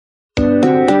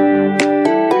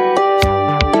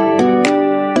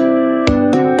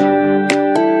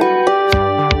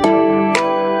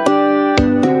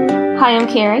I am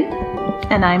Carrie.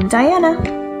 And I'm Diana.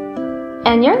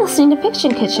 And you're listening to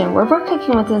Fiction Kitchen, where we're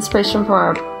cooking with inspiration from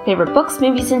our favorite books,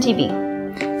 movies, and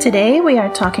TV. Today we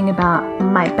are talking about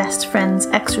My Best Friend's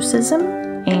Exorcism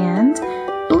and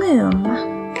Bloom.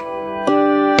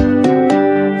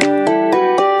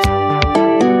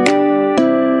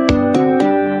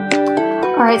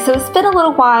 All right, so it's been a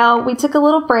little while. We took a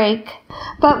little break,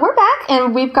 but we're back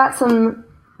and we've got some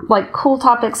cool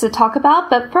topics to talk about.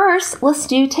 But first, let's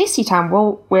do Tasty Time,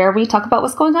 where we talk about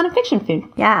what's going on in fiction food.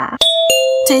 Yeah.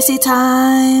 Tasty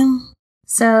Time.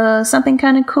 So something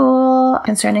kind of cool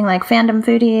concerning fandom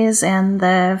foodies and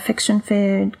the fiction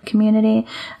food community.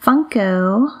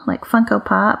 Funko, Funko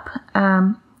Pop,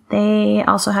 they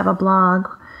also have a blog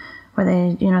where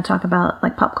they, talk about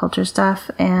pop culture stuff.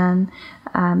 And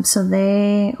so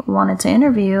they wanted to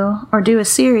interview or do a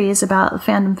series about the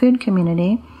fandom food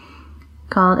community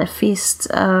called A Feast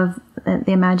of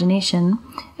the Imagination.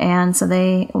 And so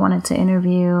they wanted to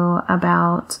interview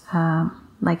about the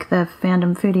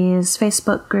Fandom Foodies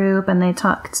Facebook group, and they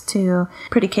talked to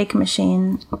Pretty Cake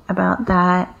Machine about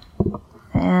that.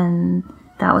 And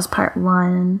that was part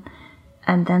one.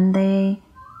 And then they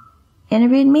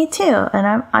interviewed me too,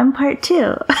 and I'm part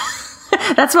two.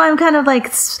 That's why I'm kind of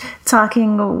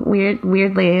talking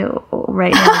weirdly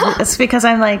right now. It's because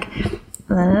I'm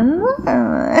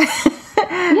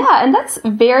yeah, and that's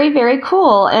very, very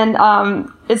cool. And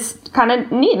it's kind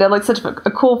of neat that such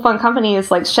a cool, fun company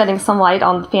is shedding some light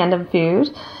on fandom food.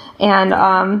 And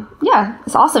yeah,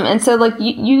 it's awesome. And so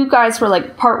you guys were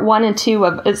part 1 and 2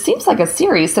 of, it seems like a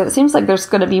series. So it seems like there's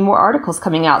going to be more articles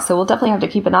coming out. So we'll definitely have to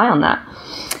keep an eye on that.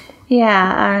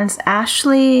 Yeah, and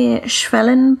Ashley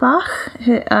Schwellenbach,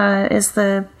 who is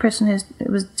the person who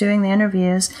was doing the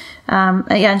interviews.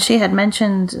 And she had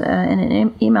mentioned in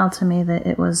an email to me that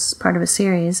it was part of a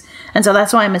series. And so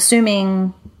that's why I'm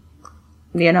assuming,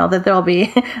 that there'll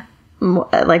be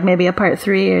maybe a part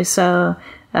 3 or so.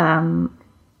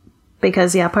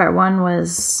 Because, part 1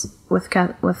 was with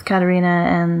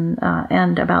Katerina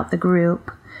and about the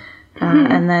group.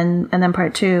 And then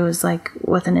part 2 was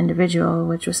with an individual,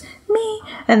 which was me.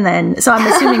 And then, so I'm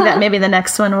assuming that maybe the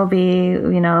next one will be,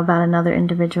 about another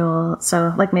individual.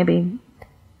 So maybe,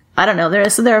 I don't know.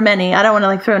 There are many. I don't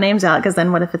want to throw names out because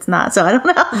then what if it's not? So I don't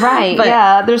know. Right.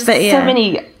 Yeah. There's so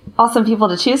many awesome people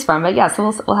to choose from. But yeah,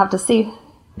 so we'll have to see.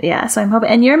 Yeah. So I'm hoping,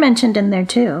 and you're mentioned in there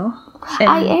too.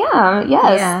 I am.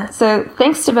 Yes. Yeah. So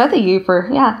thanks to both of you for,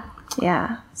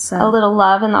 Yeah. So a little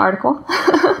love in the article.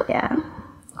 Yeah.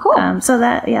 Cool. So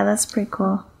that's pretty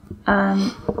cool.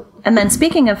 And then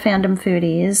speaking of fandom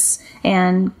foodies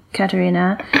and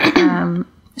Katerina,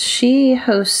 she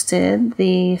hosted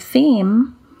the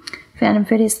fandom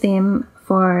foodies theme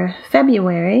for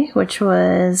February, which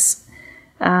was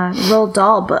Roald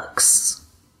Dahl books,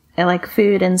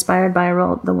 food inspired by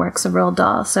the works of Roald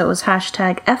Dahl. So it was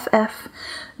 #FF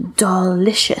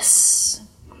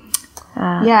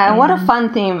and what a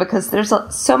fun theme, because there's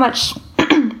so much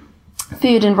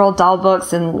food in Roald Dahl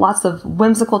books and lots of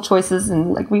whimsical choices,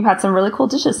 and we've had some really cool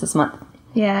dishes this month.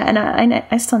 Yeah, and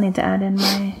I still need to add in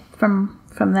my from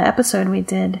the episode we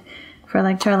did for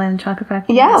Charlie and the Chocolate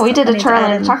Factory. Yeah, we did a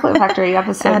Charlie and the Chocolate Factory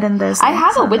episode. Add in those. I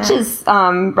have a witch's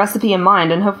recipe in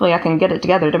mind, and hopefully I can get it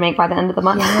together to make by the end of the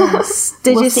month. Yes.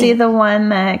 Did you see the one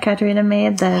that Katerina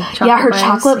made? The chocolate her bars?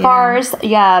 chocolate bars.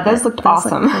 Yeah, those looked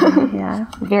awesome. Yeah,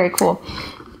 very cool.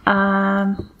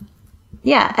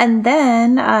 Yeah, and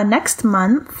then next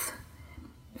month,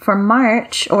 for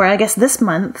March, or I guess this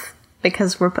month,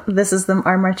 because this is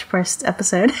our March 1st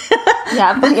episode.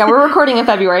 yeah, we're recording in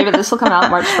February, but this will come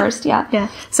out March 1st, yeah. Yeah,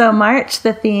 so March,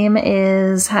 the theme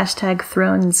is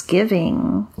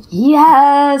 #Thronesgiving.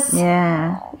 Yes!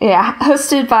 Yeah. Yeah,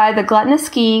 hosted by the Gluttonous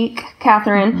Geek,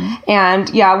 Catherine, and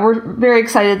we're very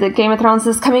excited that Game of Thrones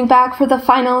is coming back for the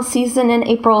final season in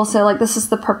April, so this is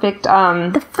the perfect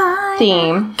the final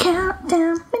theme.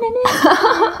 Countdown.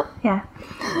 Yeah.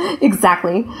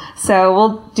 Exactly. So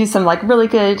we'll do some really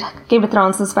good Game of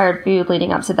Thrones inspired food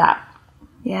leading up to that.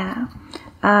 Yeah.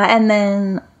 And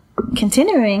then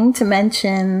continuing to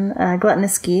mention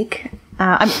Gluttonous Geek,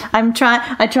 I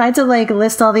tried to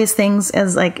list all these things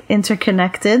as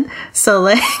interconnected.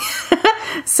 So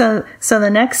so the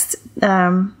next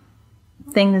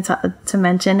thing to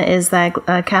mention is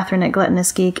that Catherine at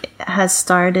Gluttonous Geek has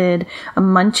started a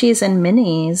Munchies and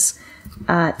Minis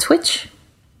Twitch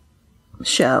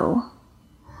show.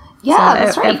 Yeah, so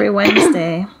that's right. Every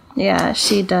Wednesday. Yeah,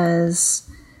 she does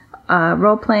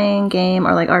role-playing game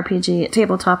or RPG,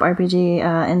 tabletop RPG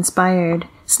inspired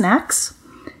snacks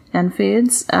and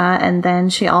foods. And then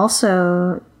she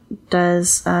also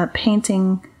does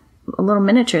painting little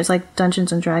miniatures, like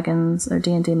Dungeons and Dragons or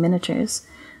D&D miniatures.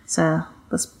 So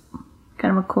that's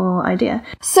kind of a cool idea.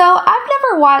 So I've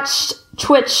never watched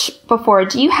Twitch before.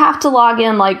 Do you have to log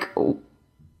in like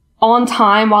on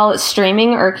time while it's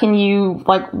streaming, or can you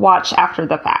like watch after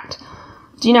the fact?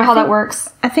 Do you know how that works?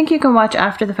 I think you can watch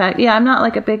after the fact. Yeah, I'm not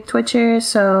like a big Twitcher,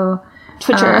 so...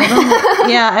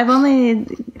 I've only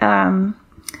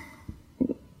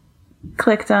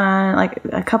clicked on like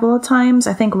a couple of times,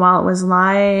 I think, while it was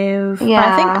live.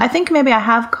 Yeah. I think maybe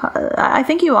I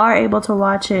think you are able to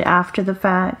watch it after the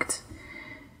fact,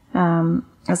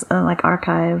 as like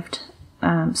archived.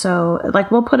 So like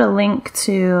we'll put a link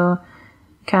to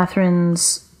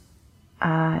Catherine's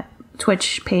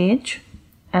Twitch page,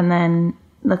 and then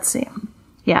let's see.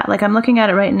 Yeah, like I'm looking at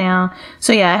it right now.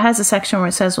 So yeah, it has a section where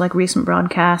it says like recent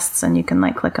broadcasts, and you can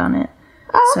like click on it.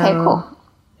 Oh, okay, cool.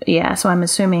 Yeah, so I'm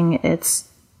assuming it's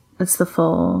the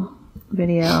full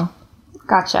video.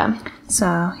 Gotcha.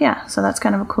 So yeah, so that's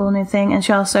kind of a cool new thing. And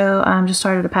she also just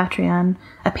started a Patreon.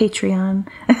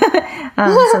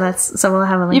 So we'll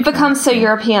have a link. You've become so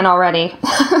European already.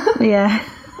 Yeah,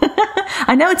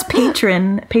 I know it's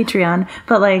Patreon,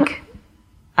 but like.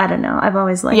 I don't know. I've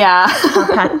always liked how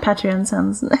Patreon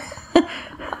sounds.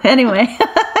 Anyway.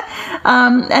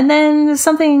 And then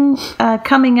something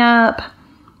coming up.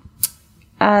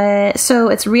 So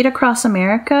it's Read Across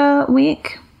America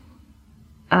week.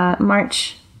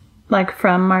 March, like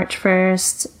from March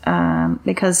 1st,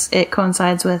 because it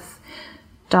coincides with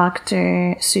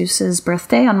Dr. Seuss's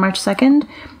birthday on March 2nd.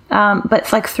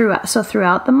 But like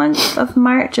throughout the month of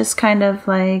March is kind of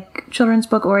like children's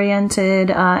book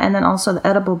oriented, and then also the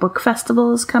Edible Book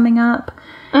Festival is coming up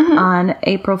on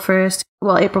April 1st.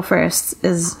 Well, April 1st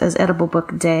is Edible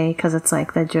Book Day because it's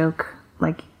like the joke,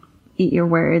 like eat your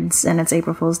words, and it's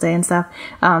April Fool's Day and stuff.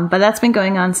 But that's been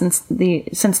going on since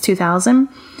 2000,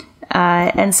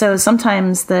 and so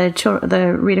sometimes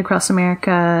the Read Across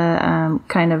America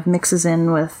kind of mixes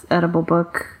in with Edible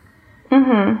Book.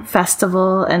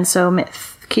 Festival, and so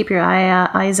keep your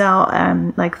eyes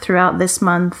out like throughout this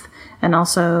month and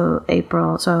also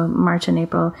April. So March and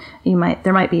April,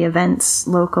 there might be events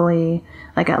locally,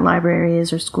 like at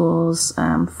libraries or schools,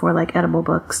 for like edible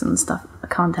books and stuff,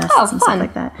 contests and stuff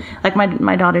like that. Like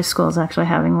my daughter's school is actually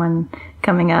having one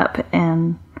coming up,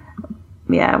 and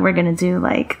yeah, we're gonna do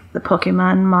like the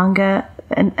Pokemon manga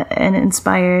and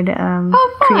inspired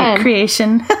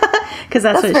creation because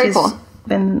that's what she's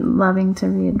been loving to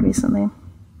read recently.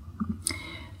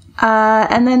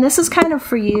 And then this is kind of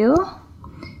for you.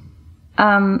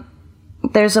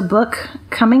 There's a book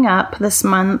coming up this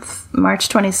month, March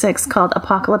 26th, called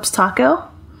Apocalypse Taco.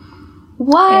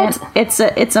 What? And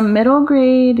it's a middle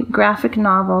grade graphic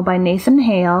novel by Nathan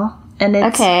Hale, and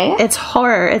it's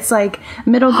horror. It's like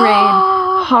middle grade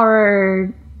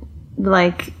horror,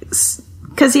 like,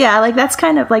 because like that's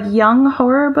kind of like young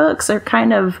horror books are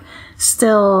kind of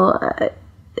still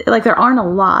like there aren't a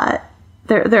lot.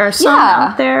 There are some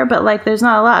out there, but like there's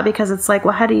not a lot because it's like,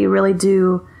 well, how do you really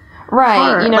do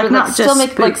horror? Like, not still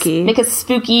just spooky. make it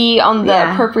spooky on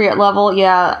the appropriate level.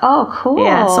 Yeah. Oh, cool.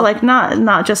 Yeah. So like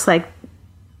not just like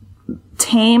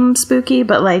tame spooky,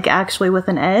 but like actually with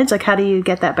an edge. Like how do you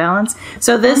get that balance?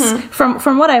 So this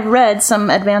from what I've read, some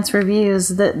advanced reviews,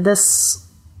 that this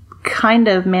kind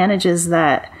of manages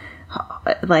that,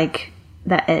 like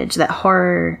that edge, that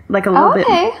horror, like a little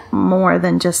bit more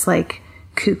than just like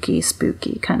kooky,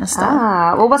 spooky kind of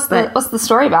stuff. Well, what's the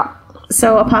story about?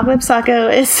 So Apocalypse Taco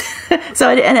is so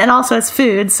and also it's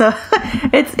food. So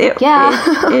it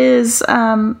is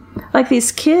like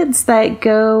these kids that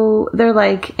they're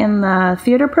like in the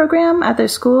theater program at their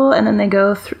school, and then they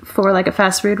go for like a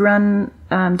fast food run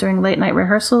during late night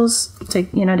rehearsals to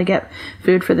get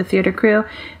food for the theater crew,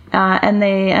 and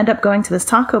they end up going to this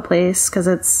taco place because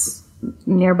it's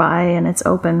nearby and it's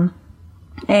open.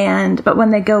 But when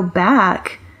they go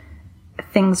back,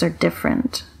 things are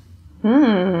different.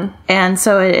 And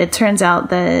so it turns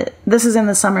out that this is in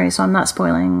the summary, so I'm not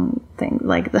spoiling things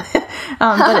like that.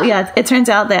 But yeah, it turns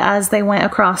out that as they went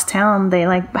across town, they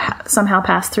like somehow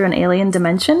passed through an alien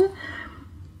dimension,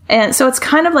 and so it's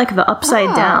kind of like the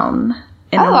Upside Down.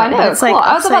 I know. It's like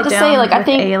I was about to say, like, I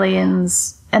think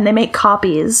aliens, and they make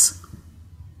copies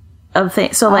of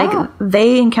things. So like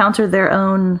they encounter their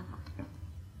own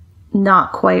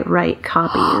not quite right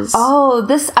copies.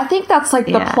 I think that's like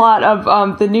the plot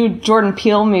of the new Jordan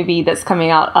Peele movie that's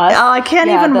coming out. Us. Oh, I can't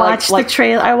even watch the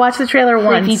trailer. I watched the trailer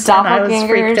once and I was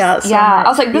freaked out so much. I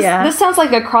was like, this sounds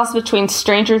like a cross between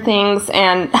Stranger Things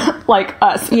and like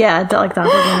Us. Yeah, like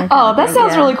Doppelganger. That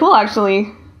sounds really cool,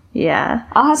 actually. Yeah.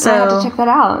 I'll have to check that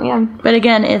out, yeah. But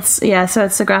again, so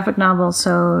it's a graphic novel,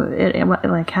 so it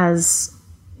like has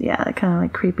that kind of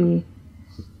like creepy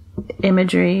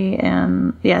imagery,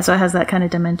 and so it has that kind of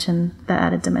dimension, that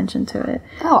added dimension to it.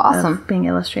 Oh, awesome. Of being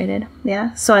illustrated.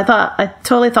 Yeah. So I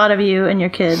totally thought of you and your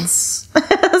kids.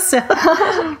 So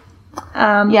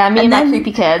me and my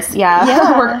creepy kids.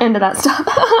 Yeah. We're into that stuff.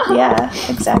 Yeah,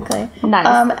 exactly.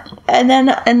 Nice. And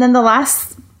then the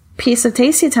last piece of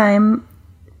Tasty Time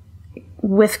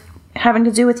with having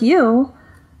to do with you,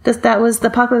 that was the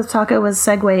Apocalypse Taco was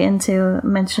segue into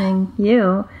mentioning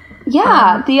you.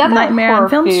 Yeah, the other Nightmare on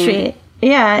Film food. Street.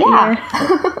 Yeah.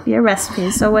 Your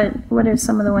recipes. So what are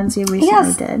some of the ones you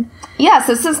recently did? Yeah,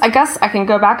 so since I guess I can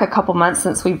go back a couple months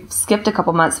since we've skipped a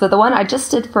couple months, but the one I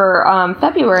just did for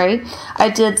February, I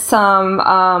did some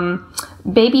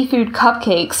baby food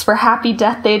cupcakes for Happy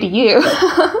Death Day to You,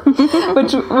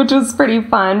 which was pretty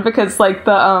fun because like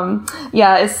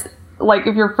it's like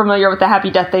if you're familiar with the Happy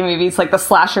Death Day movies, like the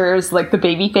slasher is like the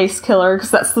baby face killer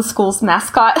because that's the school's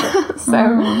mascot. So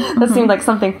that seemed like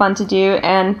something fun to do.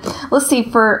 And let's see,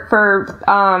 for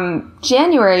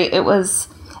January, it was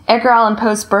Edgar Allan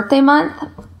Poe's birthday month.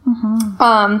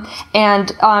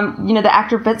 The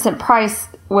actor Vincent Price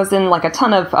was in like a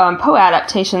ton of Poe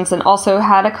adaptations and also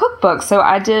had a cookbook. So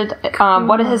I did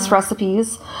one of his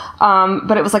recipes,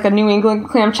 but it was like a New England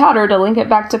clam chowder to link it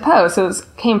back to Poe. So it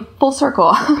came full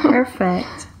circle.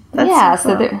 Perfect. That's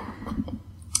so cool.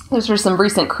 Those were some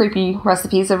recent creepy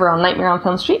recipes over on Nightmare on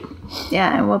Film Street.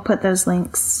 Yeah, and we'll put those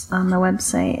links on the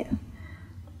website.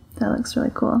 That looks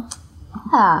really cool.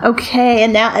 Yeah. Okay,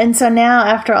 and so now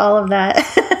after all of that,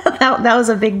 that was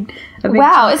a big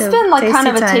wow, it's been like kind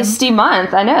of a time. Tasty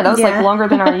month. I know, that was like longer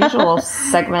than our usual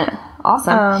segment.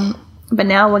 Awesome. But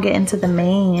now we'll get into the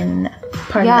main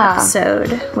part of the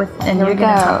episode and you're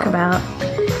going to talk about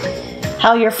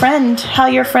how your friend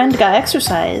got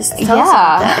exercised. Tell us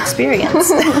about that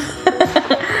experience.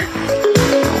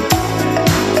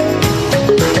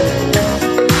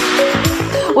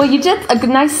 Well, you did a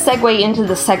nice segue into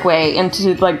the segue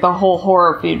into like the whole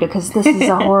horror food because this is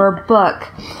a horror book.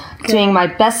 Doing My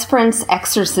Best Friend's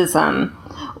Exorcism,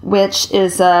 which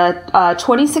is a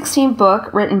 2016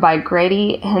 book written by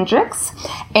Grady Hendrix.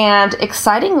 And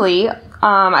excitingly,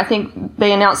 I think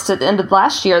they announced at the end of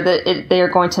last year that they are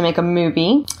going to make a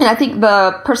movie. And I think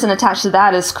the person attached to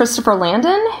that is Christopher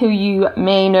Landon, who you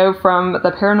may know from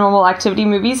the Paranormal Activity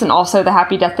movies and also the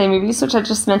Happy Death Day movies, which I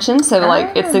just mentioned. So,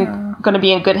 it's going to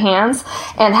be in good hands.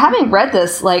 And having read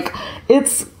this,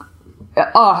 it's...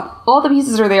 all the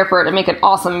pieces are there for it to make an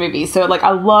awesome movie. So,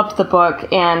 I loved the book,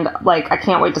 and, I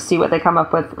can't wait to see what they come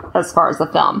up with as far as the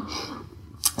film.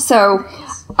 So,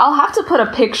 I'll have to put a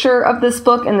picture of this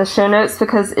book in the show notes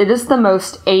because it is the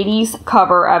most 80s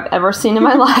cover I've ever seen in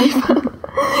my life.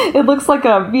 It looks like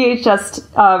a VHS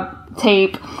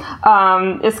tape.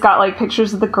 It's got,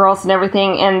 pictures of the girls and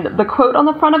everything, and the quote on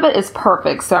the front of it is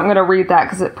perfect. So, I'm going to read that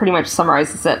because it pretty much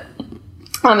summarizes it.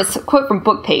 It's a quote from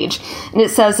Bookpage, and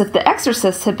it says, "If The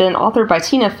Exorcist had been authored by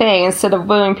Tina Fey instead of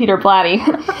William Peter Blatty,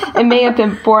 it may have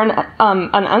been born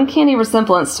an uncanny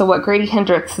resemblance to what Grady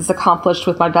Hendrix has accomplished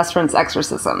with My Best Friend's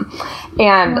Exorcism."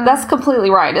 And that's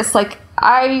completely right. It's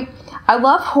I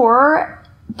love horror,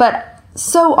 but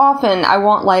so often I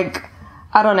want,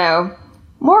 I don't know,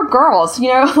 more girls,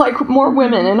 more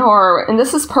women in horror. And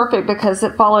this is perfect because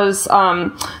it follows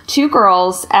two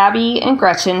girls, Abby and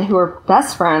Gretchen, who are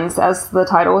best friends, as the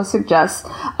title would suggest.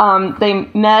 They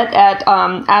met at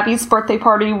Abby's birthday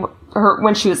party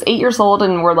when she was 8 years old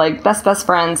and were best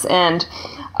friends, and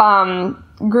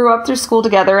grew up through school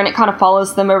together, and it kind of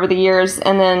follows them over the years.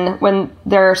 And then when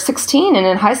they're 16 and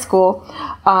in high school,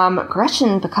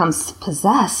 Gretchen becomes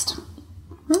possessed.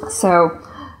 So,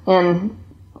 and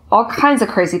all kinds of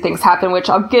crazy things happen, which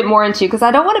I'll get more into because I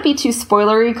don't want to be too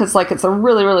spoilery because it's a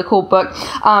really, really cool book.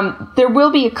 There will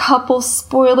be a couple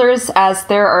spoilers as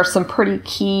there are some pretty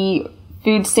key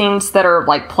food scenes that are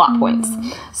plot points.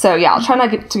 So yeah, I'll try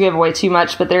not to give away too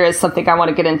much, but there is something I want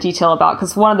to get in detail about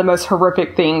because one of the most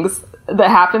horrific things that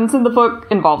happens in the book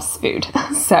involves food.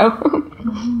 So,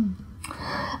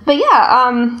 but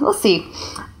yeah, let's see.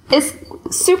 It's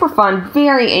super fun,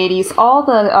 very 80s. All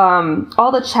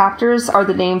the chapters are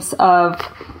the names of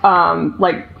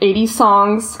 80s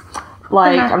songs.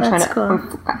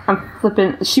 I'm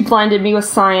flipping. She Blinded Me with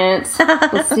Science.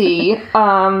 Let's see.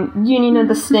 Union of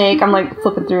the Snake. I'm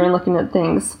flipping through and looking at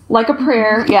things. Like a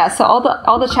Prayer. Yeah. So all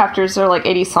the chapters are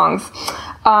 80s songs.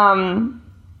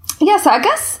 Yeah. So I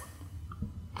guess.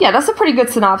 Yeah, that's a pretty good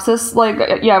synopsis.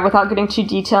 Without getting too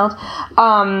detailed.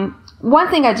 One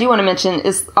thing I do want to mention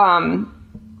is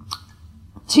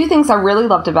two things I really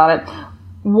loved about it.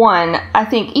 One, I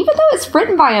think even though it's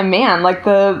written by a man,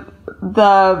 the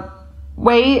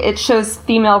way it shows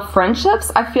female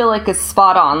friendships, I feel like is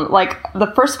spot on. Like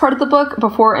the first part of the book,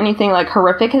 before anything like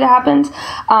horrific had happened,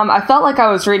 I felt like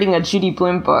I was reading a Judy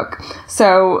Blume book.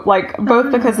 So like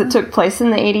both because it took place in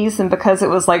the 80s and because it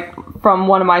was like from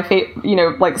one of my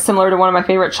like similar to one of my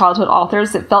favorite childhood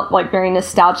authors, it felt like very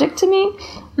nostalgic to me.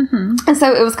 And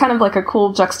so it was kind of like a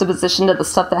cool juxtaposition to the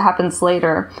stuff that happens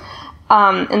later.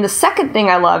 And the second thing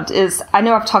I loved is, I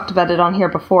know I've talked about it on here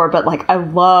before, but like I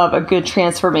love a good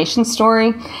transformation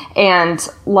story, and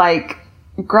like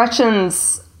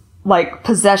Gretchen's like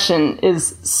possession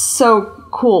is so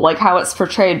cool, like how it's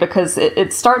portrayed, because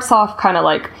it starts off kind of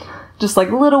like just like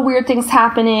little weird things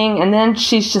happening, and then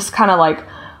she's just kind of like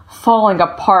falling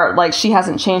apart. Like she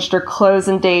hasn't changed her clothes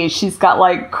in days. She's got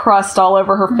like crust all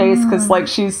over her face because like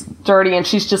she's dirty, and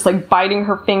she's just like biting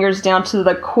her fingers down to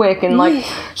the quick, and like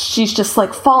she's just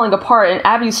like falling apart, and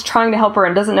Abby's trying to help her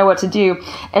and doesn't know what to do.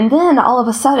 And then all of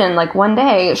a sudden, like one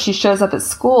day she shows up at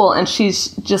school and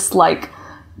she's just like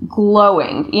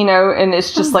glowing, you know, and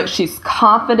it's just like she's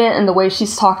confident in the way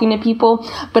she's talking to people,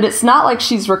 but it's not like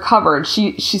she's recovered.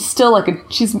 She's still like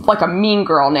she's like a mean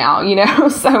girl now, you know.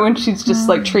 So, and she's just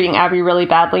like treating Abby really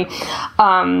badly,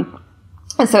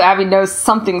 and so Abby knows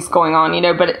something's going on, you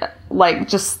know, but like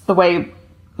just the way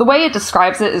it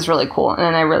describes it is really cool,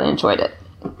 and I really enjoyed it.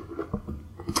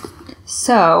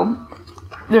 So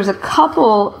there's a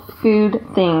couple food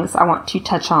things I want to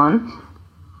touch on.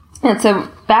 And so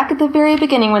back at the very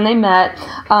beginning when they met,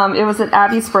 it was at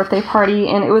Abby's birthday party,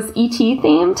 and it was E.T.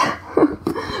 themed,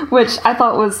 which I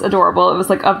thought was adorable. It was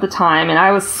like of the time, and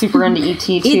I was super into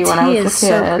E.T. too when I was a kid. E.T. is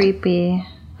so creepy.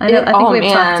 I think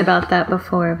we've talked about that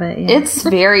before, but yeah. It's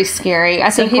very scary. I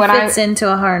think he fits into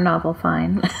a horror novel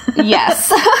fine.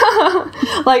 Yes.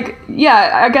 Like,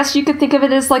 yeah, I guess you could think of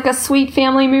it as like a sweet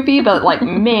family movie, but like,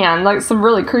 man, like some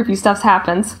really creepy stuff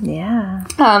happens. Yeah.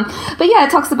 But yeah, it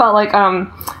talks about like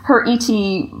her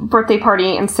E.T. birthday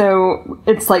party, and so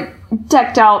it's like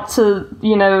decked out to,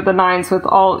 you know, the nines with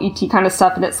all E.T. kind of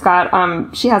stuff, and it's got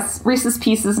she has Reese's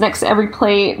Pieces next to every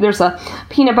plate. There's a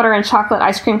peanut butter and chocolate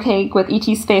ice cream cake with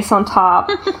E.T.'s face on top.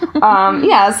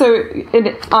 Yeah, so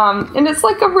and it's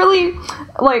like a really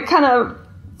like kind of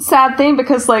sad thing,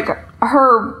 because like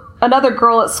another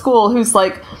girl at school who's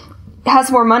like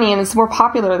has more money and is more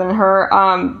popular than her,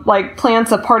 like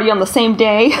plans a party on the same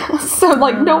day. So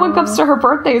like no one comes to her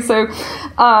birthday, so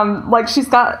like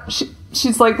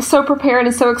she's like so prepared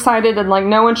and so excited, and like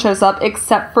no one shows up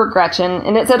except for Gretchen,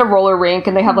 and it's at a roller rink,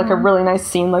 and they have like a really nice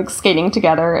scene like skating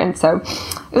together, and so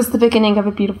it was the beginning of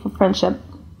a beautiful friendship.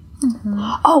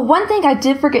 Oh, one thing I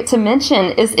did forget to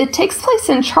mention is it takes place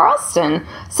in Charleston,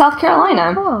 South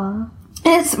Carolina. Cool.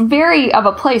 And it's very of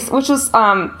a place, which was,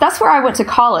 that's where I went to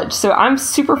college. So I'm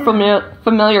super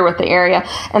familiar with the area.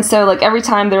 And so like every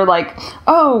time they're like,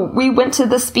 oh, we went to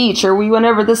this beach or we went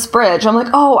over this bridge, I'm like,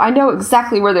 oh, I know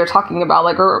exactly where they're talking about.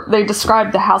 Like, or they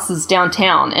describe the houses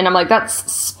downtown. And I'm like,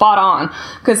 that's spot on.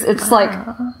 Cause it's like,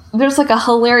 there's like a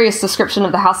hilarious description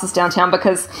of the houses downtown,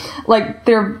 because like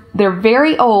they're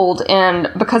very old,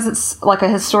 and because it's like a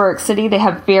historic city, they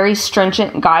have very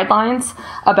stringent guidelines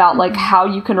about like how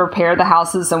you can repair the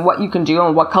houses and what you can do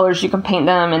and what colors you can paint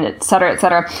them, and et cetera, et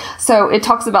cetera. So it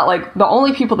talks about like the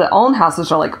only people that own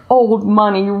houses are like old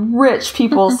money, rich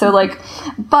people. So like,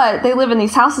 but they live in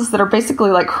these houses that are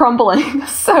basically like crumbling.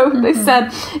 So they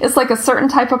said it's like a certain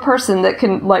type of person that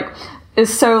can like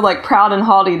is so like proud and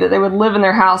haughty that they would live in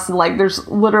their house, and like there's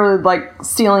literally like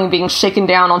ceiling being shaken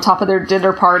down on top of their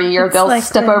dinner party, or they'll like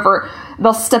step over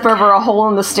a hole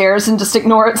in the stairs and just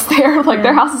ignore it's there. Like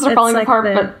their houses are falling apart,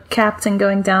 but captain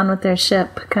going down with their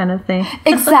ship kind of thing.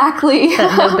 Exactly.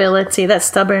 That nobility, that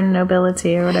stubborn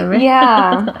nobility or whatever.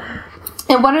 Yeah.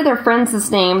 And one of their friends is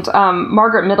named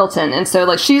Margaret Middleton, and so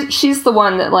like she's the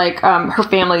one that like her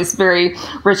family is very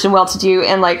rich and well-to-do,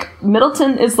 and like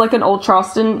Middleton is like an old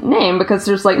Charleston name because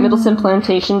there's like Middleton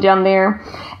Plantation down there,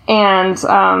 and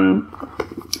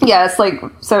yeah, it's like,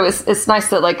 so it's nice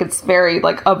that like it's very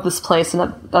like of this place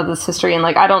and of this history, and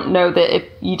like I don't know that if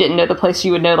you didn't know the place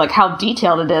you would know like how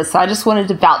detailed it is, so I just wanted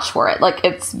to vouch for it. Like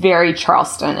it's very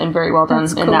Charleston and very well done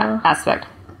in that aspect.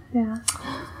 Yeah.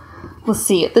 Let's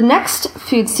see. The next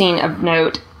food scene of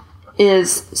note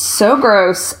is so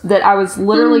gross that I was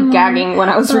literally gagging when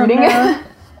I was reading it.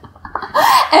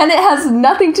 And it has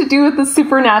nothing to do with the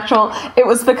supernatural. It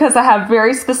was because I have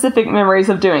very specific memories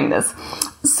of doing this.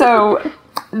 So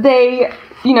a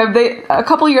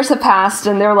couple years have passed,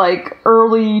 and they're like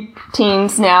early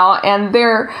teens now, and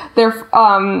they're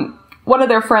one of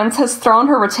their friends has thrown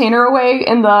her retainer away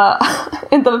in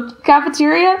the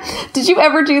cafeteria. Did you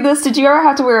ever do this? Did you ever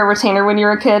have to wear a retainer when you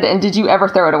were a kid, and did you ever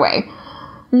throw it away?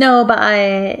 No, but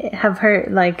I have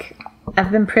heard like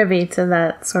I've been privy to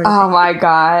that sort of Oh thing. my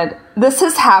God. This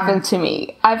has happened to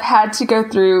me. I've had to go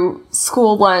through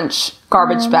school lunch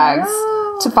garbage bags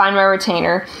to find my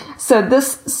retainer. So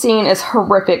this scene is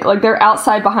horrific. Like, they're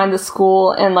outside behind the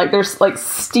school, and like there's like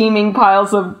steaming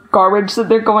piles of garbage that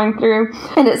they're going through,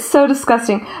 and it's so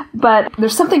disgusting. But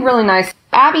there's something really nice.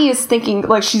 Abby is thinking,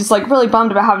 like, she's like really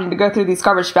bummed about having to go through these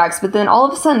garbage bags, but then all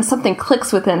of a sudden something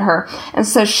clicks within her. And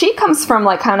so she comes from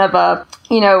like kind of a,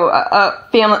 you know, a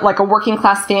family, like a working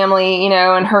class family, you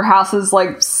know, and her house is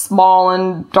like small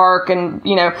and dark, and,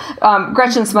 you know,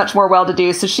 Gretchen's much more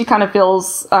well-to-do, so she kind of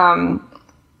feels,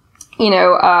 you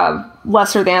know,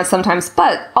 lesser than sometimes.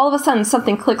 But all of a sudden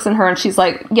something clicks in her, and she's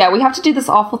like, yeah, we have to do this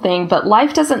awful thing, but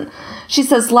she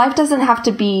says, life doesn't have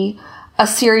to be a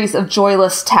series of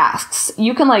joyless tasks.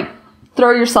 You can like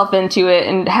throw yourself into it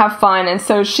and have fun. And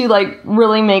so she like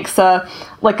really makes a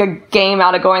game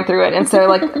out of going through it. And so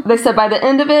like they said, by the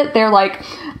end of it, they're like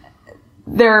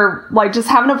just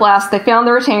having a blast. They found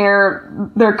the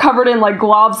retainer. They're covered in like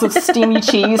globs of steamy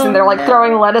cheese, and they're like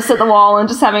throwing lettuce at the wall and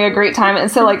just having a great time. And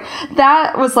so like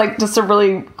that was like just a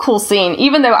really cool scene,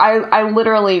 even though I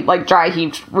literally like dry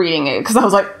heaved reading it, because I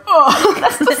was like, oh,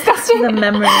 that's disgusting. The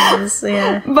memories,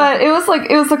 yeah. But it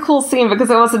was a cool scene, because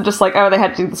it wasn't just like, oh, they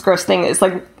had to do this gross thing. It's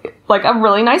like a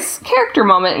really nice character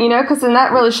moment, you know, because then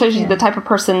that really shows you the type of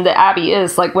person that Abby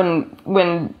is. Like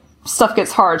when stuff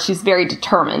gets hard, she's very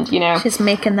determined, you know. She's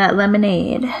making that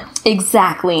lemonade.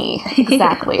 Exactly.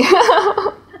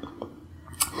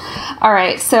 All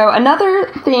right, so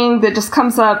another thing that just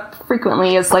comes up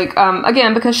frequently is like,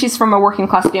 again, because she's from a working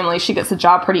class family, she gets a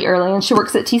job pretty early, and she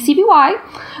works at TCBY,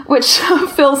 which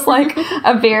feels like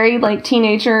a very like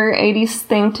teenager 80s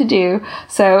thing to do.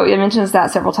 So it mentions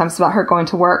that several times about her going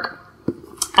to work.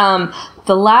 So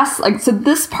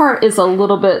this part is a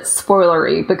little bit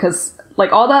spoilery, because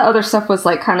like all that other stuff was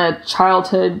like kind of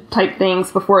childhood type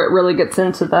things before it really gets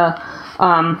into the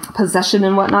possession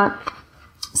and whatnot.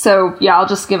 So yeah, I'll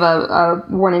just give a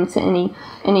warning to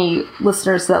any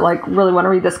listeners that like really want to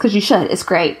read this, because you should. It's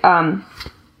great.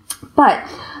 But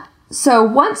so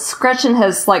once Gretchen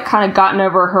has like kind of gotten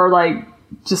over her like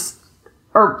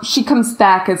or she comes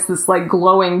back as this like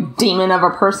glowing demon of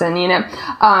a person, you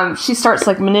know, she starts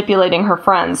like manipulating her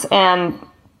friends, and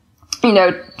you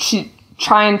know, she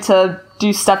trying to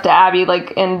do stuff to Abby,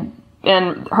 like, and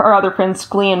her other friends,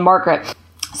 Glee and Margaret.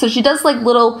 So she does like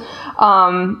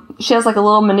she has like a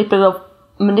little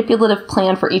manipulative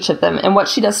plan for each of them. And what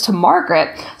she does to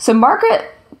Margaret, so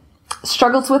Margaret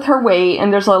struggles with her weight,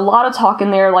 and there's a lot of talk in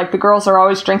there, like the girls are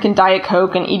always drinking Diet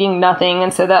Coke and eating nothing,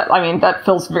 and so that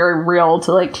feels very real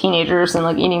to like teenagers and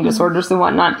like eating disorders and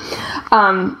whatnot.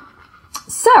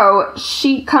 So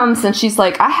she comes and she's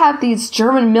like, I have these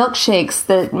German milkshakes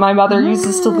that my mother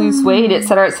uses to lose weight, et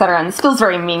cetera, et cetera. And this feels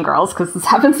very Mean Girls, because this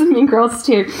happens in Mean Girls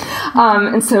too.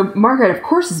 And so Margaret, of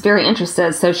course, is very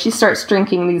interested. So she starts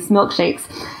drinking these milkshakes,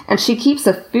 and she keeps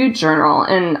a food journal,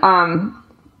 and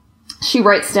she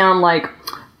writes down like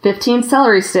 15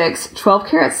 celery sticks, 12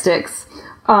 carrot sticks,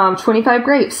 25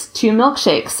 grapes, 2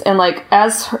 milkshakes. And like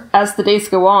as the days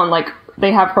go on, like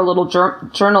they have her little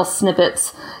journal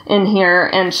snippets in here,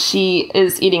 and she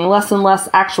is eating less and less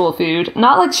actual food.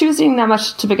 Not like she was eating that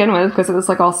much to begin with, because it was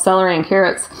like all celery and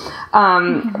carrots.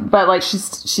 But like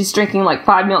she's drinking like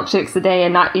 5 milkshakes a day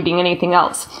and not eating anything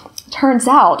else. Turns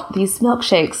out these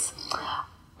milkshakes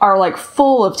are like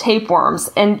full of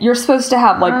tapeworms, and you're supposed to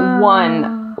have like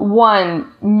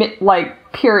one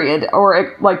like period,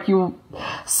 or like you.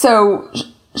 So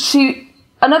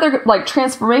another like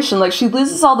transformation, like she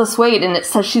loses all this weight, and it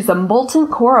says she's a molten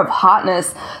core of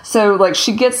hotness. So like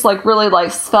she gets like really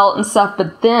like svelte and stuff,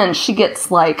 but then she gets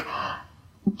like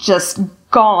just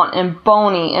gaunt and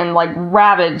bony and like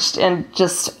ravaged, and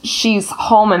just she's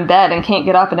home in bed and can't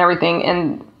get up and everything.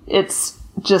 And it's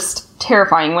just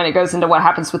terrifying when it goes into what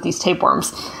happens with these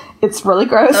tapeworms. It's really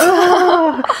gross.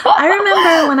 I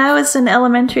remember when I was in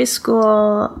elementary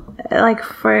school, like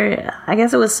for, I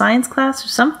guess it was science class or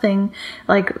something,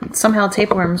 like somehow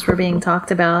tapeworms were being talked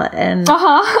about, and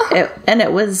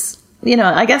it was, you know,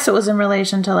 I guess it was in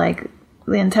relation to like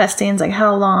the intestines, like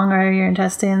how long are your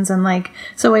intestines, and like,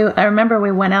 so I remember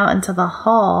we went out into the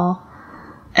hall,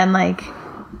 and like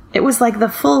it was like the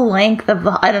full length of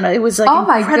the, I don't know, it was like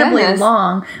incredibly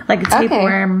long, like a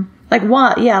tapeworm. Like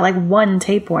one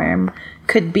tapeworm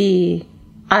could be,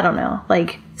 I don't know,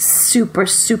 like super,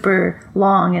 super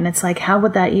long. And it's like, how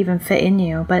would that even fit in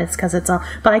you? But it's because it's all,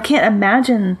 but I can't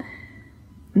imagine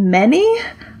many.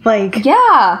 Like,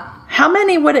 yeah. How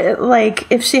many would it, like,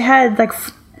 if she had like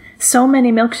so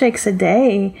many milkshakes a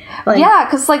day? Like, yeah,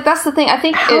 because like that's the thing. I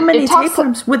think how many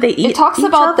tapeworms would they eat? It talks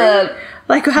about other?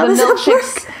 Like, how does it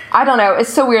work? I don't know.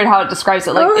 It's so weird how it describes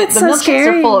it. Like the so milkshakes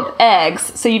scary. are full of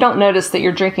eggs, so you don't notice that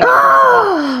you're drinking.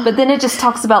 But then it just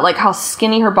talks about like how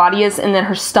skinny her body is, and then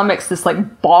her stomach's this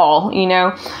like ball, you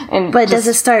know. And But does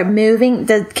it start moving?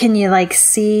 Can you like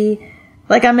see?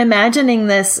 Like I'm imagining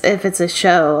this if it's a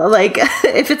show, like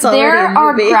if it's already there a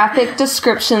movie. are graphic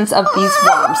descriptions of these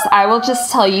worms. I will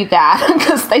just tell you that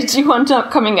because they do end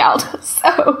up coming out.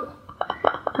 So.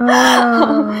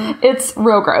 It's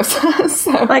real gross.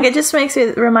 So. Like it just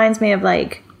reminds me of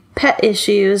like pet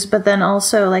issues, but then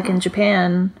also like in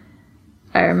Japan,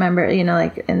 I remember, you know,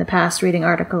 like in the past reading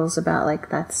articles about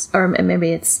like or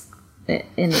maybe it's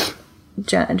in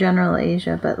general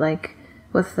Asia, but like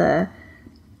with the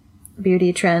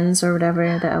beauty trends or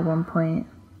whatever, that at one point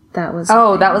that was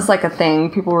that was like a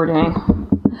thing people were doing.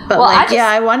 But well,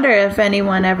 I wonder if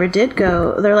anyone ever did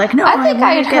go. They're like, no, I think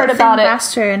I had heard about it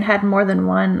faster and had more than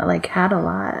one, like had a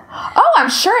lot. Oh, I'm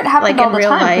sure it happened like all the in real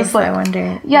time. life. Like, I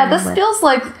wonder. Yeah, this feels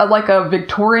like a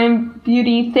Victorian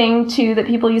beauty thing too that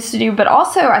people used to do. But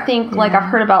also, I think like I've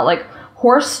heard about like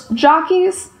horse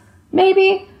jockeys.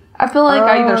 Maybe I feel like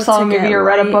I either saw a movie or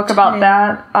read a book about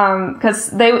that.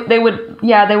 Because they would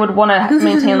want to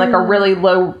maintain like a really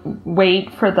low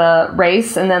weight for the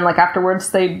race, and then like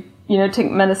afterwards they. You know, take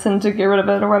medicine to get rid of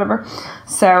it or whatever.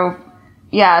 So,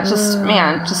 yeah, just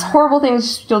horrible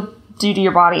things you'll do to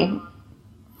your body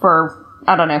for,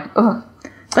 I don't know. Ugh.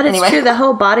 But it's true, the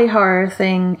whole body horror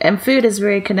thing, and food is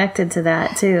very connected to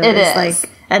that, too. It's like,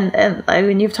 and I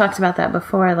mean, you've talked about that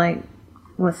before, like,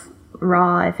 with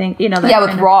Raw, I think. You know,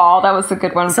 with Raw, that was a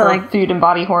good one for like, food and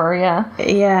body horror, yeah.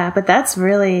 Yeah, but that's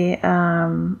really,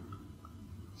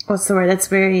 what's the word? It's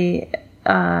very,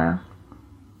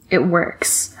 it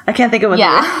works. I can't think of what the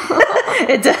word.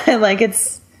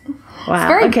 It's wow.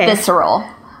 It's very visceral.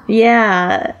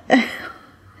 Yeah.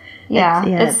 Yeah.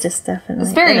 It's just definitely.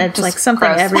 It's very it's like something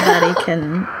gross.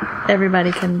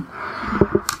 everybody can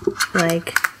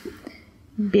like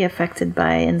be affected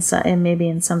by and maybe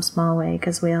in some small way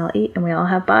because we all eat and we all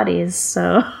have bodies.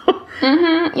 So.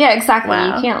 Mm-hmm. Yeah, exactly.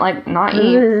 Wow. You can't like not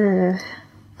eat.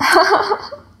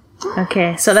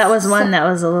 Okay, so that was one that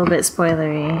was a little bit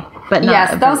spoilery, but not.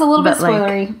 Yes, that was a little bit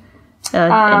spoilery.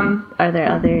 Are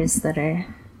there others that are?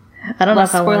 I don't know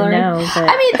if I want to know. But.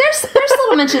 I mean, there's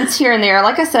little mentions here and there.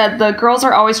 Like I said, the girls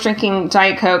are always drinking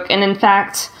Diet Coke, and in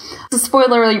fact, it's a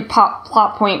spoilery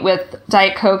plot point with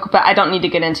Diet Coke, but I don't need to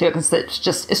get into it because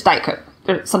it's Diet Coke.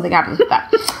 Something happens with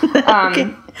that.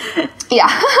 Okay. Yeah.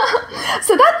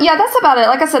 So that's about it.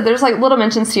 Like I said, there's like little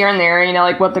mentions here and there, you know,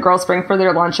 like what the girls bring for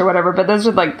their lunch or whatever, but those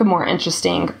are like the more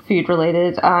interesting food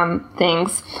related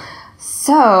things.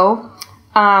 So,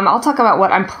 I'll talk about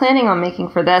what I'm planning on making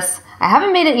for this. I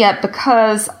haven't made it yet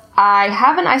because I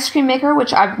have an ice cream maker,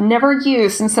 which I've never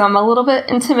used, and so I'm a little bit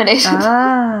intimidated.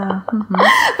 Mm-hmm.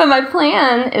 But my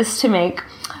plan is to make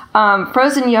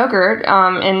frozen yogurt,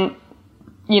 and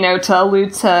you know, to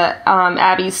allude to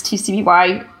Abby's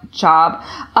TCBY job,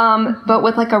 but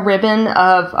with like a ribbon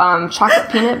of chocolate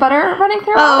peanut butter running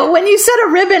through it. Oh, when you said a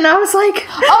ribbon, I was like,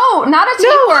 oh, not a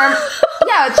tapeworm.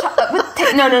 Yeah,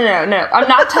 no. I'm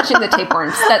not touching the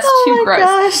tapeworms. That's too gross.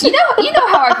 Gosh. You know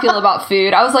how I feel about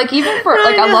food. I was like, even for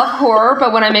I love horror,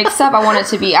 but when I make stuff, I want it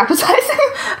to be appetizing.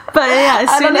 But yeah,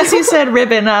 as soon as you said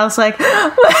ribbon, I was like,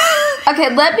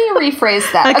 okay, let me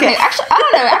rephrase that. Okay, actually, I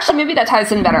don't know. Actually, maybe that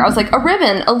ties in better. I was like, a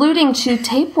ribbon, alluding to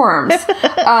tapeworms.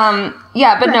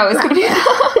 Yeah, but no, it's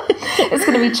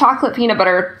gonna be chocolate peanut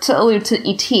butter to allude to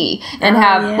ET, and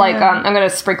have like I'm gonna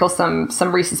sprinkle some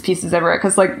Reese's Pieces over it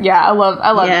because I love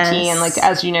ET, and like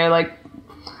as you know, like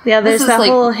there's that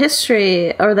whole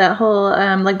history or that whole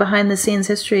like behind the scenes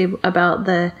history about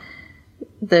the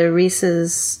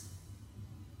Reese's.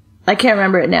 I can't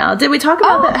remember it now. Did we talk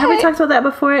about that? Have we talked about that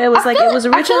before? It was it was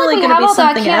originally going to be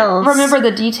something else. I can't remember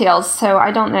the details, so I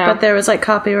don't know. But there was like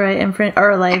copyright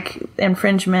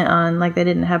infringement on, like they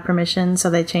didn't have permission,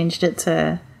 so they changed it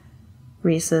to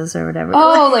Reese's or whatever.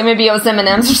 Oh, like maybe it was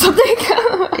M&M's or something.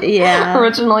 Yeah.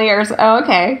 Originally,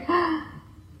 okay. Yeah.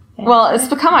 Well, it's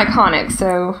become iconic,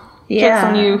 so jokes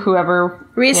on you, whoever.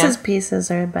 Reese's Pieces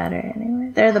are better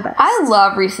anyway. They're the best. I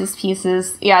love Reese's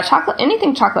Pieces. Yeah,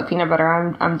 anything chocolate peanut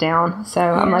butter, I'm down. So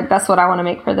I'm like, that's what I want to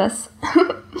make for this.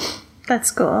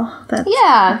 That's cool.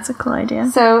 That's a cool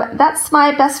idea. So that's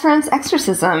my best friend's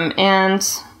exorcism, and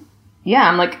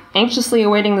I'm like anxiously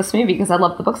awaiting this movie because I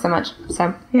love the book so much.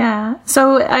 So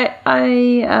So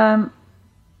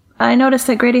I noticed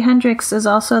that Grady Hendrix is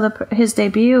also his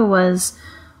debut was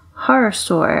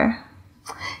Horrorstör.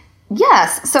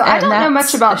 Yes, so I don't know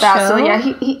much about that. Show? So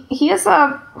he is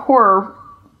a horror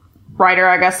writer,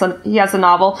 I guess. He has a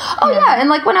novel. Oh, yeah. And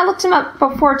like when I looked him up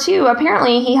before, too,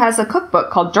 apparently he has a cookbook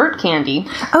called Dirt Candy.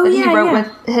 Oh, that yeah, he wrote yeah.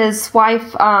 with his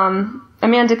wife,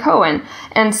 Amanda Cohen.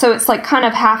 And so it's like kind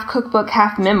of half cookbook,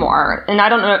 half memoir. And I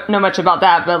don't know much about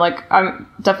that, but like I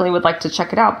definitely would like to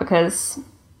check it out because,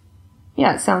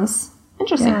 yeah, it sounds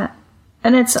interesting. Yeah.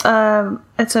 And it's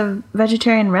a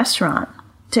vegetarian restaurant,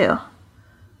 too.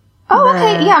 Oh,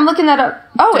 okay. Yeah, I'm looking that up.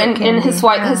 Oh, and his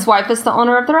wife, yeah. his wife is the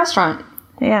owner of the restaurant.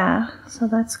 Yeah, so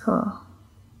that's cool.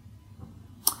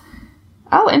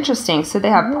 Oh, interesting. So they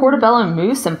have portobello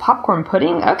mousse and popcorn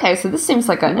pudding. Okay, so this seems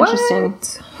like an interesting.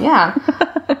 Yeah.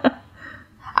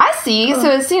 I see. Cool.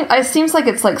 So it seems like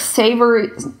it's like savory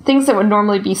things that would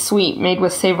normally be sweet made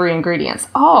with savory ingredients.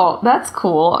 Oh, that's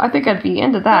cool. I think I'd be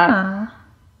into that. Yeah.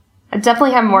 I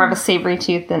definitely have more of a savory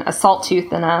tooth than a salt tooth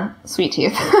than a sweet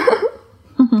tooth.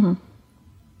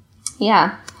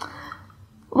 Yeah.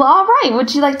 Well, all right.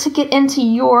 Would you like to get into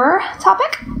your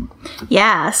topic?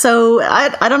 Yeah. So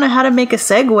I don't know how to make a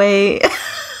segue.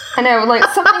 I know, like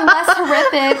something less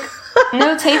horrific.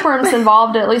 No tapeworms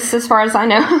involved, at least as far as I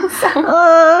know. So.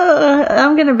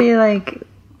 I'm gonna be like,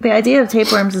 the idea of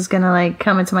tapeworms is gonna like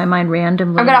come into my mind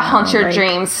randomly. I'm gonna haunt your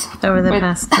dreams over the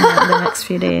the next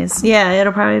few days. Yeah,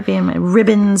 it'll probably be in my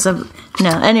ribbons of. No,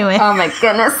 anyway. Oh my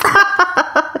goodness.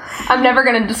 I'm never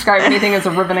going to describe anything as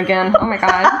a ribbon again. Oh my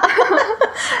god.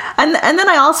 And then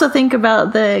I also think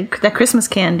about the Christmas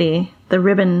candy, the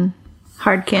ribbon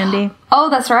hard candy. Oh,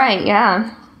 that's right.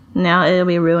 Yeah. Now it'll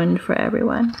be ruined for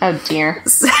everyone. Oh dear.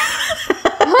 So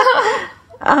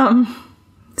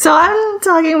I'm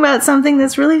talking about something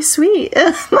that's really sweet,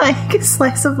 like a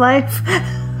slice of life.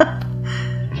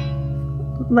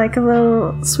 Like a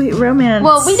little sweet romance.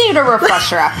 Well, we need a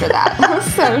refresher after that.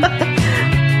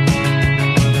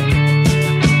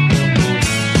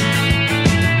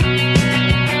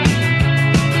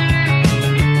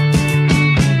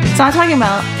 So I'm talking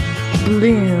about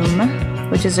Bloom,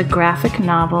 which is a graphic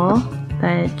novel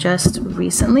that just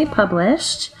recently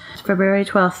published, February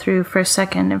 12th through 1st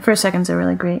 2nd. And 1st 2nd's a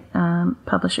really great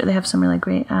publisher. They have some really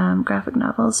great graphic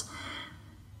novels.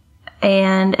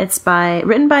 And it's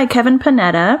written by Kevin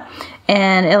Panetta,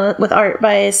 and with art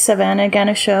by Savannah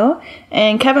Ganesho.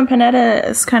 And Kevin Panetta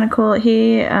is kind of cool.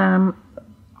 He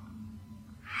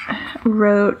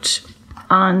wrote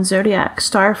on Zodiac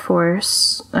Star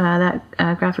Force, that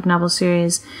graphic novel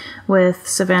series, with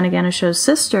Savannah Ganesho's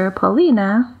sister,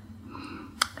 Paulina.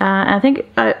 I think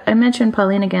I mentioned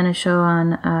Paulina Ganesho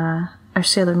on our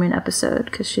Sailor Moon episode,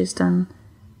 because she's done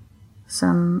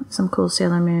some cool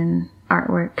Sailor Moon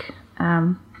artwork.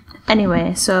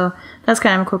 Anyway, so that's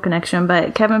kind of a cool connection.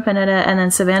 But Kevin Panetta and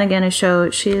then Savannah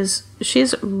Ganesho,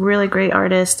 she's a really great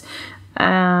artist.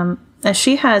 And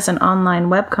she has an online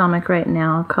webcomic right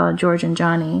now called George and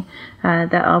Johnny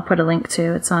that I'll put a link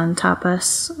to. It's on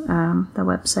Tapas, the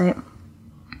website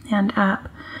and app.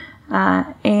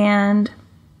 And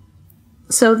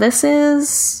so this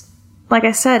is, like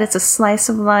I said, it's a slice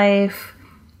of life,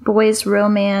 boys'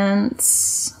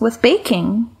 romance with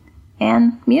baking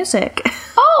and music.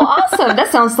 Oh, awesome.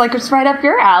 That sounds like it's right up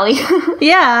your alley.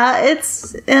 Yeah,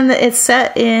 it's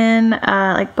set in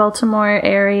like Baltimore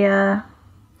area,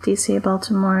 DC,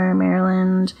 Baltimore,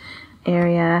 Maryland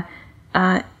area.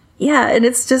 Yeah, and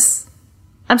it's just,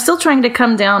 I'm still trying to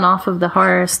come down off of the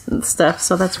horror stuff,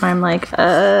 so that's why I'm like,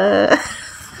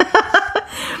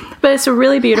 But it's a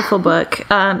really beautiful book.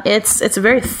 It's a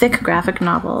very thick graphic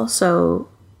novel, so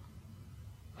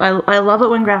I love it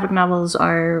when graphic novels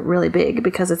are really big,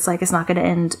 because it's like it's not going to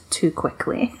end too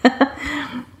quickly.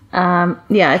 Yeah,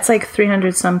 it's like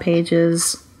 300 some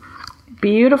pages.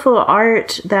 Beautiful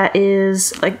art that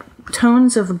is like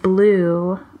tones of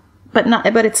blue, but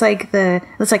it's like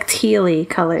tealy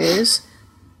colors,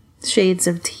 shades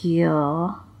of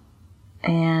teal,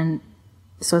 and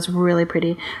so it's really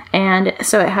pretty. And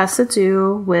so it has to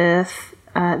do with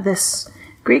this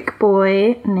Greek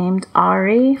boy named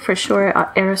Ari, for short,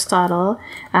 Aristotle,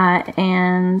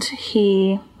 and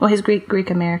he's Greek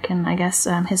American, I guess.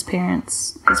 He's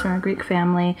from a Greek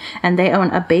family, and they own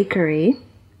a bakery.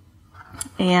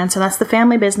 And so that's the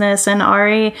family business. And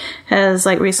Ari has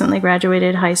like recently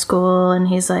graduated high school, and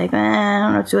he's like, I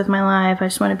don't know what to do with my life. I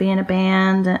just want to be in a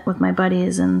band with my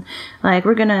buddies, and like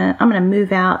I'm gonna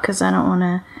move out because I don't want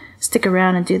to stick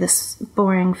around and do this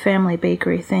boring family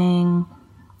bakery thing.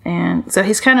 And so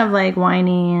he's kind of like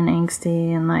whiny and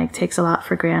angsty, and like takes a lot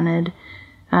for granted.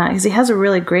 Because he has a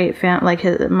really great family. Like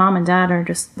his mom and dad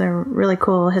they're really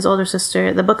cool. His older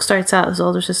sister, the book starts out, his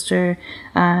older sister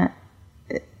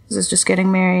is just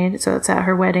getting married, so it's at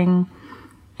her wedding.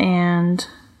 And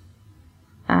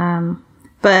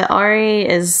but Ari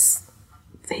is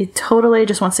he totally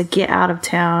just wants to get out of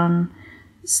town,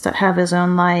 have his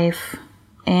own life,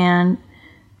 and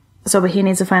so, but he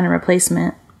needs to find a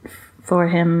replacement for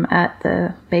him at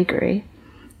the bakery.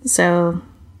 So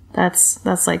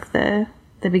that's like the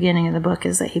beginning of the book,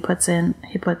 is that he puts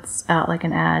out like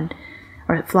an ad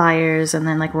or flyers, and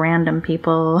then like random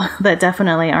people that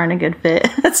definitely aren't a good fit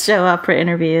show up for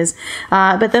interviews.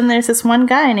 But then there's this one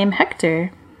guy named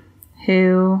Hector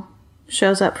who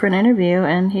shows up for an interview,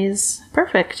 and he's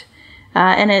perfect.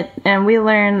 And we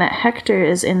learn that Hector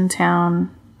is in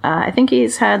town. I think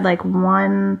he's had like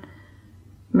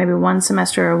maybe one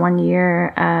semester or 1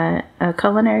 year at a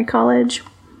culinary college,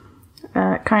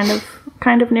 kind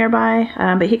of nearby.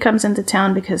 But he comes into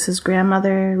town because his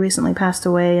grandmother recently passed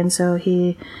away, and so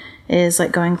he is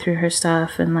like going through her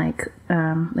stuff and like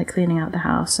cleaning out the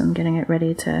house and getting it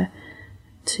ready to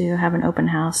have an open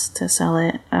house to sell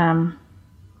it.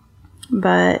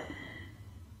 But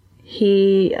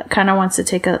he kind of wants to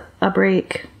take a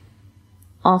break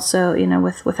also, you know,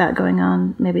 with that going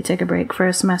on, maybe take a break for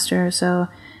a semester or so,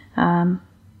 to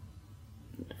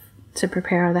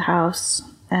prepare the house.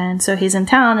 And so he's in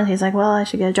town, and he's like, well, I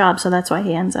should get a job. So that's why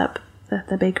he ends up at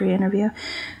the bakery interview.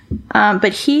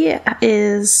 But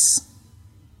his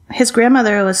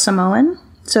grandmother was Samoan.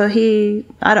 So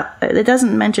it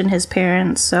doesn't mention his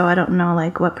parents, so I don't know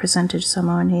like what percentage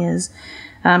Samoan he is.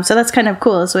 So that's kind of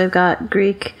cool. So we've got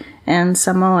Greek and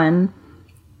Samoan.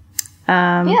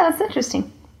 Yeah, that's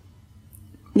interesting.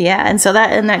 Yeah, and so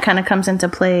that kind of comes into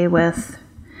play with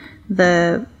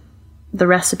the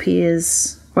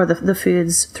recipes or the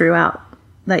foods throughout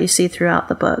that you see throughout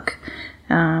the book.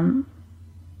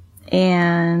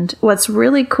 And what's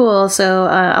really cool, so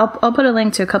I'll put a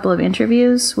link to a couple of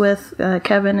interviews with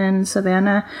Kevin and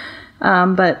Savannah.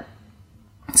 But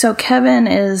so Kevin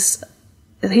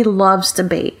he loves to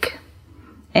bake,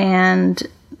 and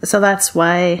so that's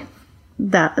why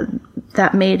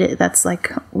that made it. That's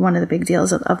like one of the big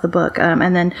deals of the book.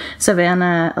 And then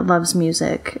Savannah loves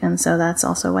music, and so that's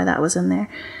also why that was in there.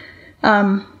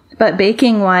 But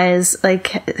baking wise,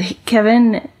 like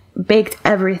Kevin baked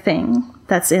everything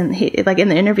that's in in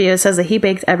the interview. It says that he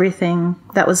baked everything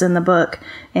that was in the book,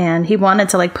 and he wanted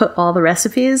to like put all the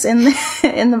recipes in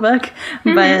the book,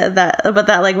 but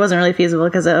that like wasn't really feasible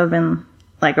because it would have been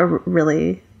like a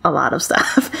lot of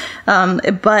stuff.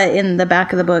 But in the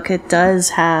back of the book, it does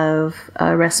have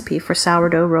a recipe for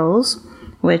sourdough rolls,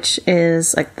 which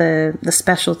is like the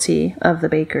specialty of the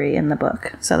bakery in the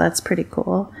book. So that's pretty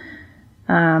cool.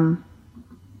 And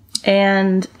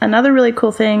another really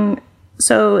cool thing,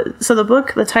 so the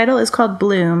book, the title is called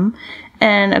Bloom.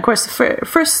 And of course, the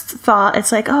first thought,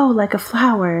 it's like, oh, like a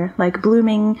flower, like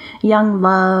blooming young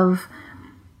love.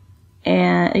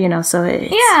 And, you know, so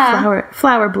it's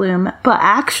flower bloom. But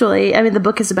actually, I mean, the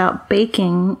book is about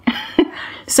baking.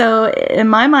 So in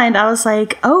my mind, I was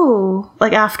like, oh,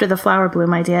 like after the flower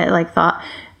bloom idea, I like thought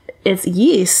it's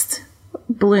yeast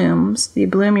blooms. You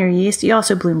bloom your yeast. You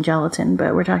also bloom gelatin,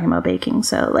 but we're talking about baking.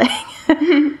 So like,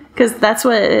 because that's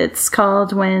what it's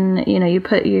called when, you know, you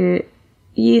put your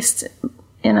yeast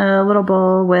in a little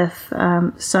bowl with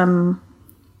some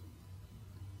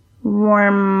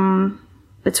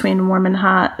between warm and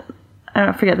hot. I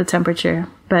don't forget the temperature,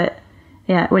 but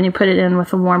yeah, when you put it in with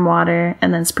the warm water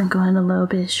and then sprinkle in a little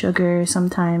bit of sugar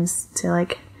sometimes to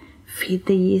like feed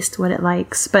the yeast what it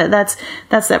likes. But that's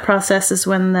that process is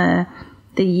when the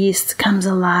yeast comes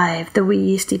alive, the wee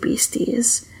yeasty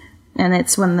beasties, and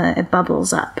it's when it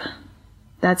bubbles up.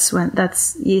 That's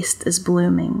yeast is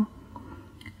blooming.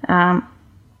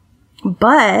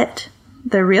 But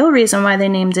the real reason why they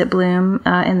named it Bloom,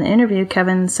 in the interview,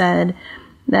 Kevin said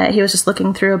that he was just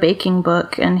looking through a baking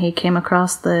book and he came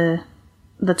across the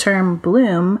term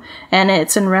bloom, and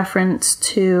it's in reference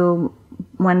to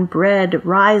when bread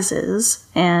rises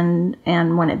and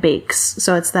when it bakes.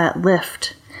 So it's that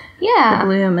lift. Yeah. The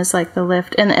bloom is like the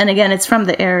lift. And again, it's from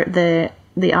the air,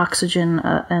 the oxygen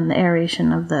and the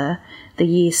aeration of the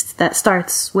yeast that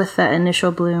starts with that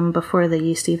initial bloom before the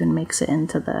yeast even makes it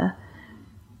into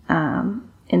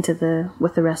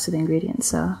with the rest of the ingredients.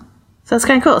 So it's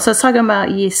kind of cool. So it's talking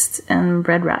about yeast and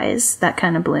bread rise, that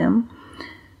kind of bloom.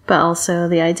 But also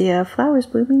the idea of flowers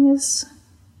blooming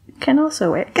can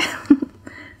also work.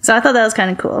 So I thought that was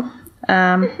kind of cool.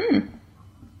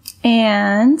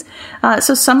 And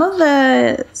so some of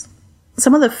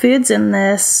the foods in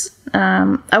this,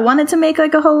 I wanted to make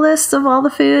like a whole list of all the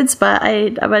foods, but I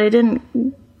didn't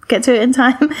get to it in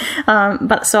time.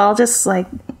 But so I'll just like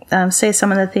say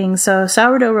some of the things. So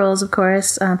sourdough rolls, of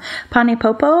course, pani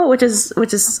popo, which is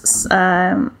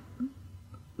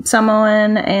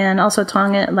Samoan and also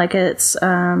Tongan, like it's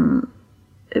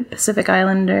Pacific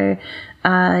Islander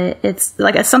It's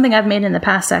like it's something I've made in the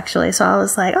past, actually. So I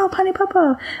was like, oh, Pani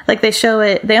Popo. Like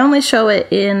they only show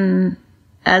it in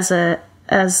as a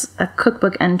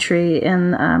cookbook entry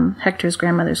in Hector's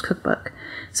grandmother's cookbook.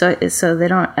 So they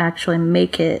don't actually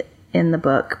make it in the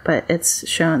book, but it's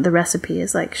shown, the recipe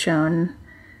is like shown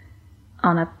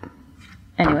on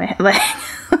anyway, like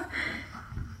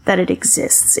that it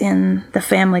exists in the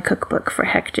family cookbook for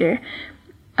Hector.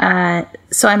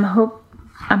 So I'm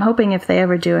hoping if they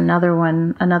ever do another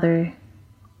one,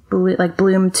 like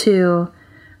Bloom 2,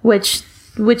 which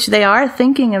they are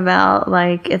thinking about,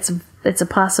 like it's a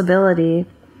possibility.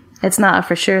 It's not a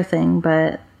for sure thing,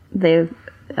 but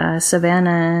Savannah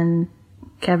and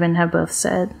Kevin have both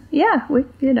said, yeah, we,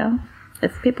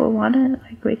 if people want it,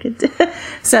 like we could do it.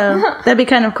 So that'd be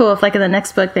kind of cool if like in the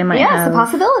next book they might have it's a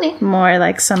possibility. More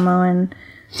like Samoan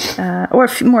or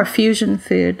more fusion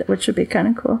food, which would be kind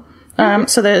of cool.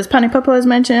 So there's Pani Popo as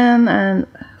mentioned, and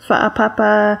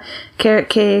Fa'apapa, carrot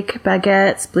cake,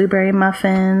 baguettes, blueberry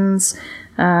muffins.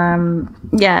 And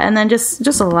then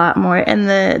just a lot more. And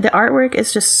the artwork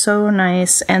is just so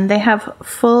nice. And they have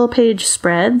full page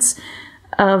spreads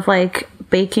of like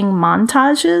baking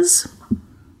montages.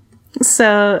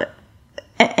 So,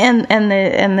 and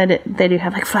they do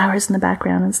have like flowers in the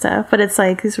background and stuff, but it's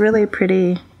like these really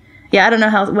pretty. Yeah, I don't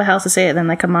know what else to say it than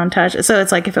like a montage. So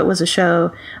it's like if it was a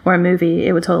show or a movie,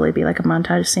 it would totally be like a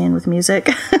montage scene with music,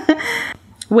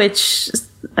 which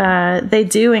they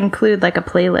do include like a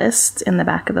playlist in the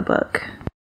back of the book.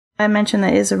 I mentioned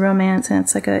that is a romance, and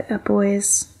it's like a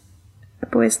boys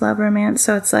love romance.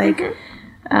 So it's like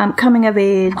coming of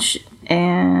age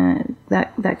and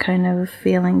that kind of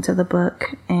feeling to the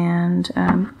book. And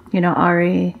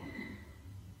Ari,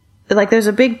 like there's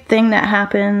a big thing that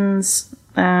happens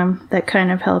that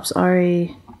kind of helps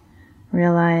Ari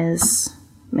realize,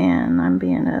 man, I'm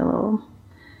being a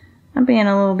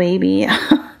little baby.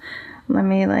 Let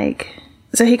me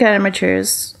so he kind of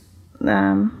matures.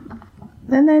 And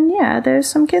then, there's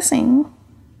some kissing.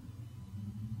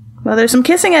 Well, there's some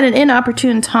kissing at an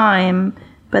inopportune time,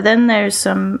 but then there's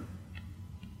some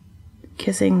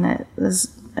kissing that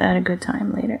is at a good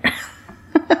time later.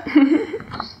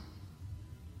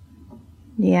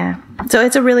 Yeah. So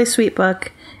it's a really sweet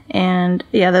book. And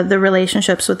the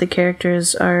relationships with the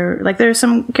characters are like, there are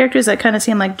some characters that kind of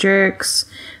seem like jerks,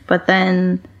 but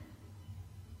then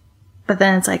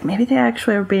it's like maybe they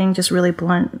actually are being just really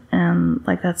blunt, and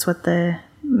like that's what the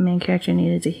main character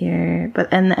needed to hear. But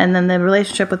and then the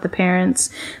relationship with the parents,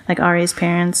 like Ari's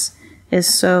parents,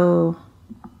 is so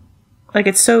like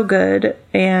it's so good.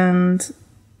 And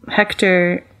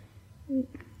Hector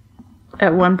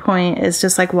at one point is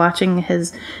just like watching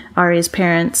Ari's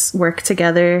parents work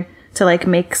together to like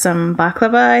make some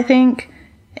baklava, I think,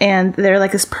 and they're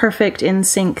like this perfect in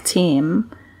sync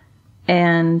team.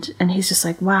 And he's just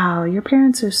like, wow, your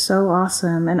parents are so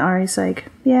awesome. And Ari's like,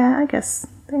 yeah, I guess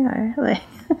they are. Like,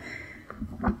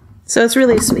 so it's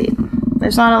really sweet.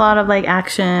 There's not a lot of like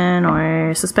action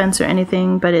or suspense or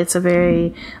anything, but it's a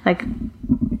very like,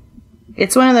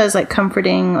 it's one of those like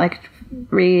comforting like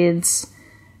reads.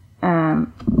 So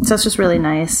it's just really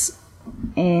nice.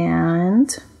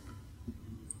 And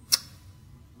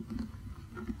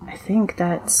I think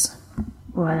that's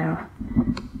whatever.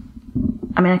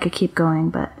 I mean, I could keep going,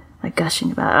 but like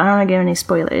gushing about it. I don't want to give any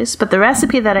spoilers. But the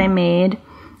recipe that I made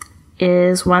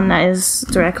is one that is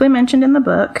directly mentioned in the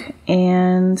book.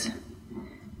 And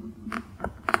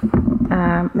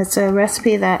it's a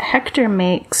recipe that Hector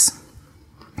makes.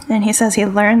 And he says he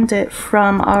learned it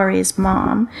from Ari's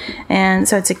mom. And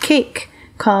so it's a cake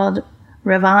called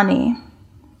Ravani.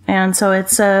 And so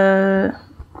it's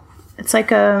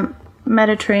like a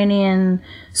Mediterranean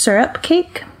syrup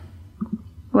cake,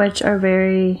 which are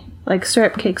very, like,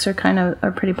 syrup cakes are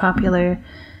pretty popular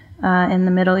in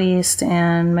the Middle East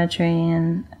and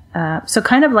Mediterranean. So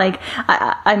kind of like,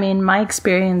 I mean, my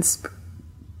experience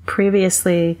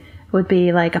previously would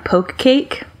be like a poke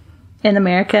cake in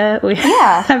America.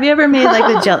 Yeah. Have you ever made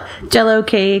like the Jello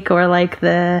cake, or like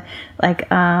the, like,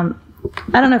 I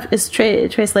don't know if it's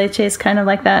tres leches kind of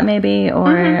like that maybe,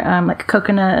 or like a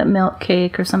coconut milk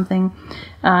cake or something.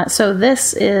 So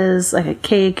this is like a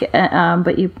cake,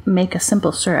 but you make a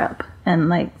simple syrup, and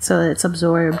like, so it's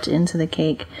absorbed into the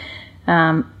cake.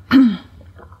 And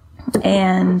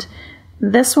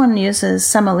this one uses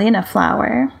semolina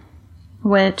flour,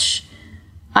 which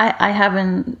I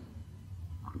haven't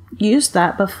used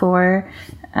that before,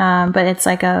 but it's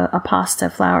like a pasta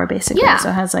flour basically. Yeah. So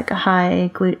it has like a high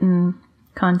gluten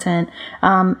content.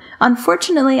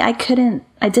 Unfortunately, I didn't,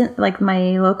 like,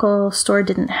 my local store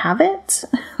didn't have it.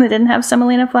 They didn't have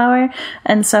semolina flour.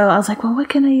 And so I was like, well, what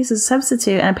can I use as a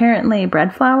substitute? And apparently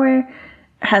bread flour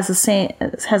has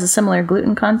a similar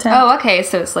gluten content. Oh, okay.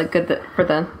 So it's like good for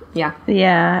the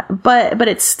Yeah, but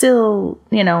it's still,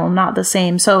 not the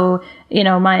same. So,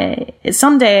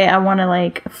 someday I want to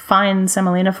like find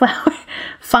semolina flour,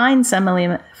 find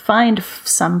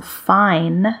some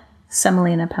fine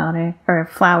semolina powder or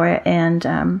flour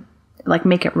and like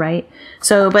make it right.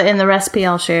 So, but in the recipe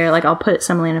I'll share, like I'll put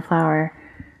semolina flour,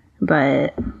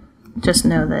 but just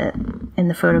know that in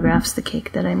the photographs the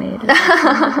cake that I made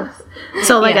is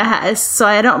so like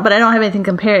I don't have anything to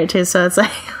compare it to, so it's like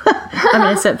I'm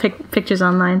gonna set pictures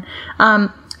online.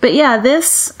 But yeah,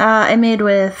 this I made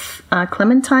with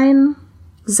clementine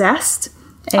zest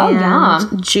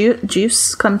and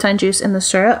juice, clementine juice in the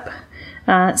syrup,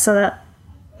 so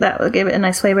that will give it a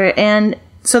nice flavor. And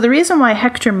so the reason why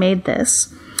Hector made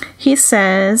this, he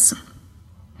says,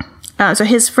 so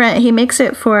his friend, he makes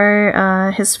it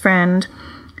for his friend,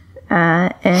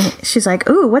 and she's like,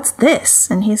 "Ooh, what's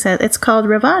this?" And he said, "It's called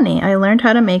Ravani. I learned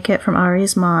how to make it from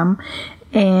Ari's mom,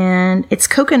 and it's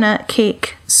coconut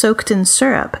cake soaked in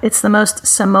syrup. It's the most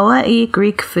Samoa-y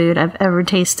Greek food I've ever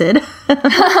tasted."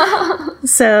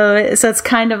 So it's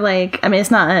kind of like, I mean,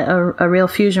 it's not a real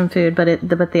fusion food, but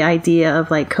the idea of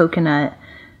like coconut,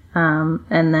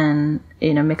 and then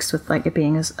mixed with like it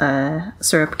being a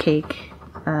syrup cake.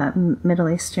 Middle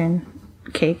Eastern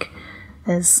cake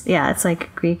is, it's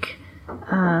like Greek,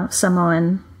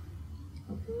 Samoan,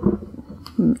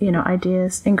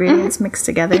 ingredients mixed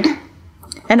together.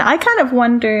 And I kind of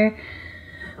wonder,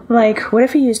 like, what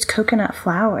if we used coconut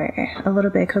flour, a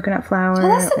little bit of coconut flour? Oh,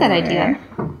 that's a good idea.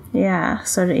 Yeah,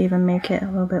 so to even make it a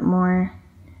little bit more.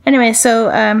 Anyway, so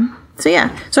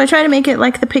I try to make it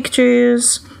like the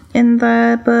pictures in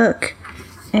the book,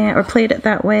 or played it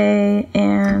that way,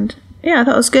 and yeah, I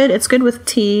thought it was good. It's good with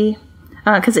tea,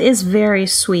 because it is very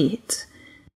sweet.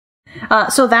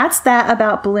 So that's that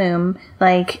about Bloom.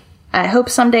 Like, I hope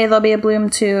someday there'll be a Bloom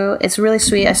too. It's really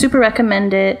sweet. I super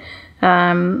recommend it.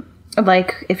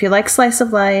 Like, if you like slice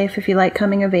of life, if you like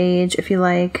coming of age, if you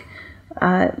like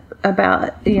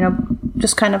about,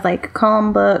 just kind of like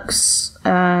calm books,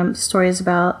 stories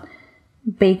about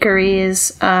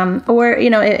bakeries, or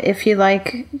if you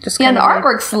like just and the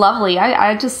artwork's lovely.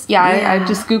 I just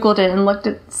googled it and looked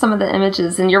at some of the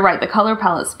images, and you're right, the color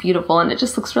palette's beautiful, and it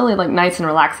just looks really like nice and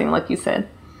relaxing, like you said.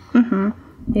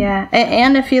 Yeah,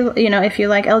 and if you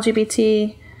like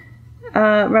LGBT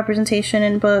representation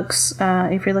in books,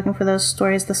 if you're looking for those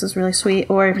stories, this is really sweet.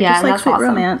 Or if you just like sweet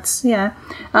romance,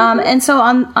 and so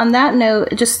on that note,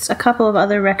 just a couple of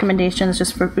other recommendations,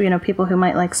 just for people who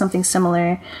might like something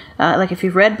similar. Like if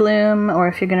you've read Bloom, or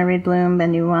if you're going to read Bloom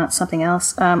and you want something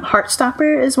else,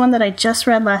 Heartstopper is one that I just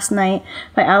read last night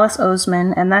by Alice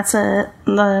Oseman, and that's a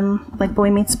like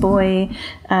boy meets boy,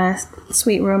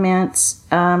 sweet romance,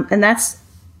 and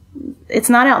it's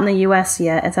not out in the US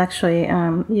yet. It's actually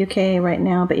UK right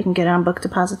now, but you can get it on Book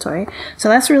Depository. So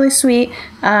that's really sweet.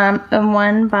 And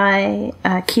one by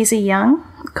Kizzy Young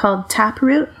called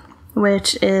Taproot,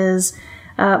 which is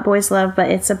boys' love,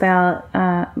 but it's about,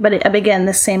 again,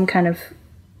 the same kind of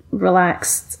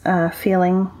relaxed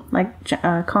feeling, like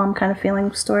calm kind of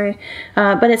feeling story.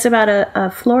 But it's about a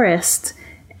florist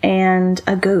and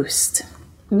a ghost.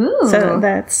 Ooh. So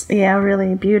that's,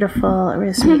 really beautiful,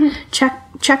 really sweet.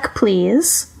 Check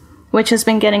Please, which has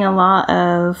been getting a lot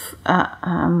of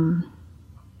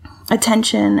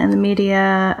attention in the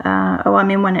media.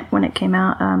 When it came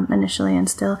out initially, and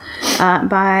still,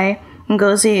 by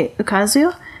Ngozi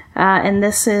Ukazu. And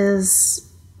this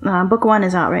is, book 1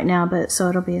 is out right now, but so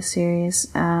it'll be a series.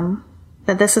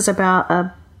 But this is about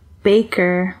a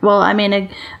baker,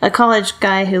 a college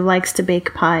guy who likes to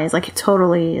bake pies, like he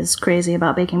totally is crazy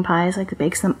about baking pies, like he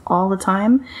bakes them all the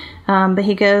time, but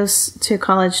he goes to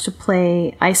college to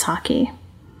play ice hockey,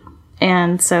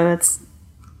 and so it's,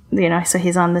 so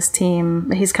he's on this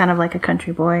team, he's kind of like a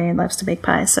country boy and loves to bake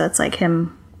pies, so it's like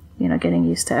him, getting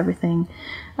used to everything.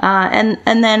 And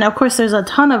then of course there's a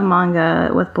ton of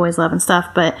manga with boys' love and stuff,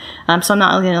 but so I'm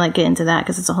not going to get into that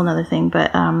because it's a whole nother thing. But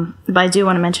I do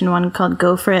want to mention one called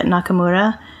Go For It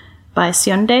Nakamura by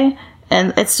Sionde,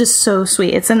 and it's just so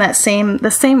sweet. It's in the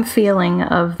same feeling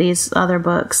of these other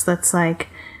books. That's like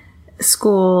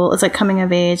school. It's like coming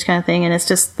of age kind of thing, and it's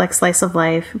just like slice of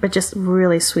life, but just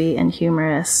really sweet and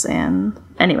humorous. And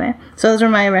anyway, so those are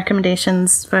my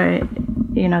recommendations for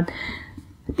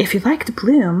if you liked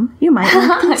Bloom, you might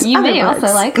like these you other may books.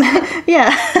 also like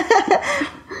yeah.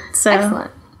 So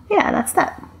excellent. Yeah, that's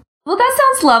that. Well, that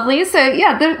sounds lovely. So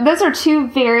yeah, those are two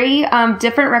very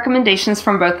different recommendations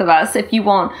from both of us. If you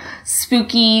want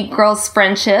spooky girls'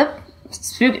 friendship,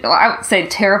 spooky, well, I would say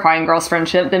terrifying girls'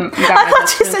 friendship, then you got I my thought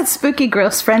best you friend. said spooky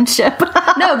girls' friendship.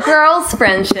 No, girls'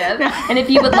 friendship. And if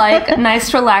you would like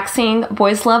nice, relaxing,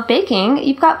 boys love baking,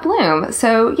 you've got Bloom.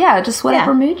 So yeah, just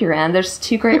whatever mood you're in. There's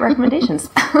 2 great recommendations.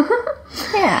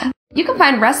 Yeah. You can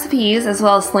find recipes as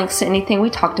well as links to anything we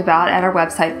talked about at our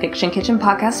website,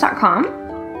 fictionkitchenpodcast.com.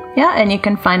 Yeah, and you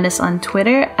can find us on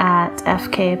Twitter at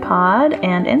FKPod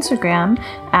and Instagram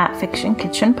at Fiction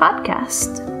Kitchen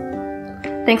Podcast.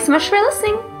 Thanks so much for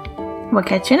listening. We'll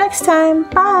catch you next time.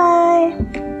 Bye.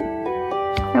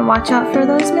 And watch out for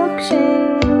those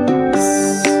milkshakes.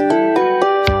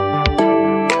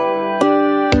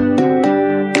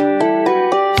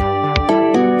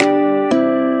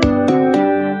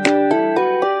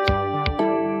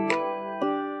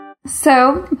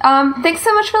 So, thanks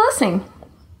so much for listening.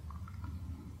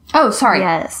 Oh, sorry.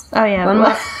 Yes. Oh, yeah. One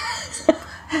more.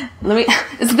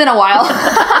 It's been a while.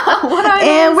 What do I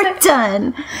And we're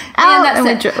done. And that's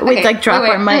and it. we Okay, drop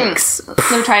wait. our mics.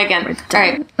 Let me try again. All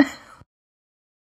right.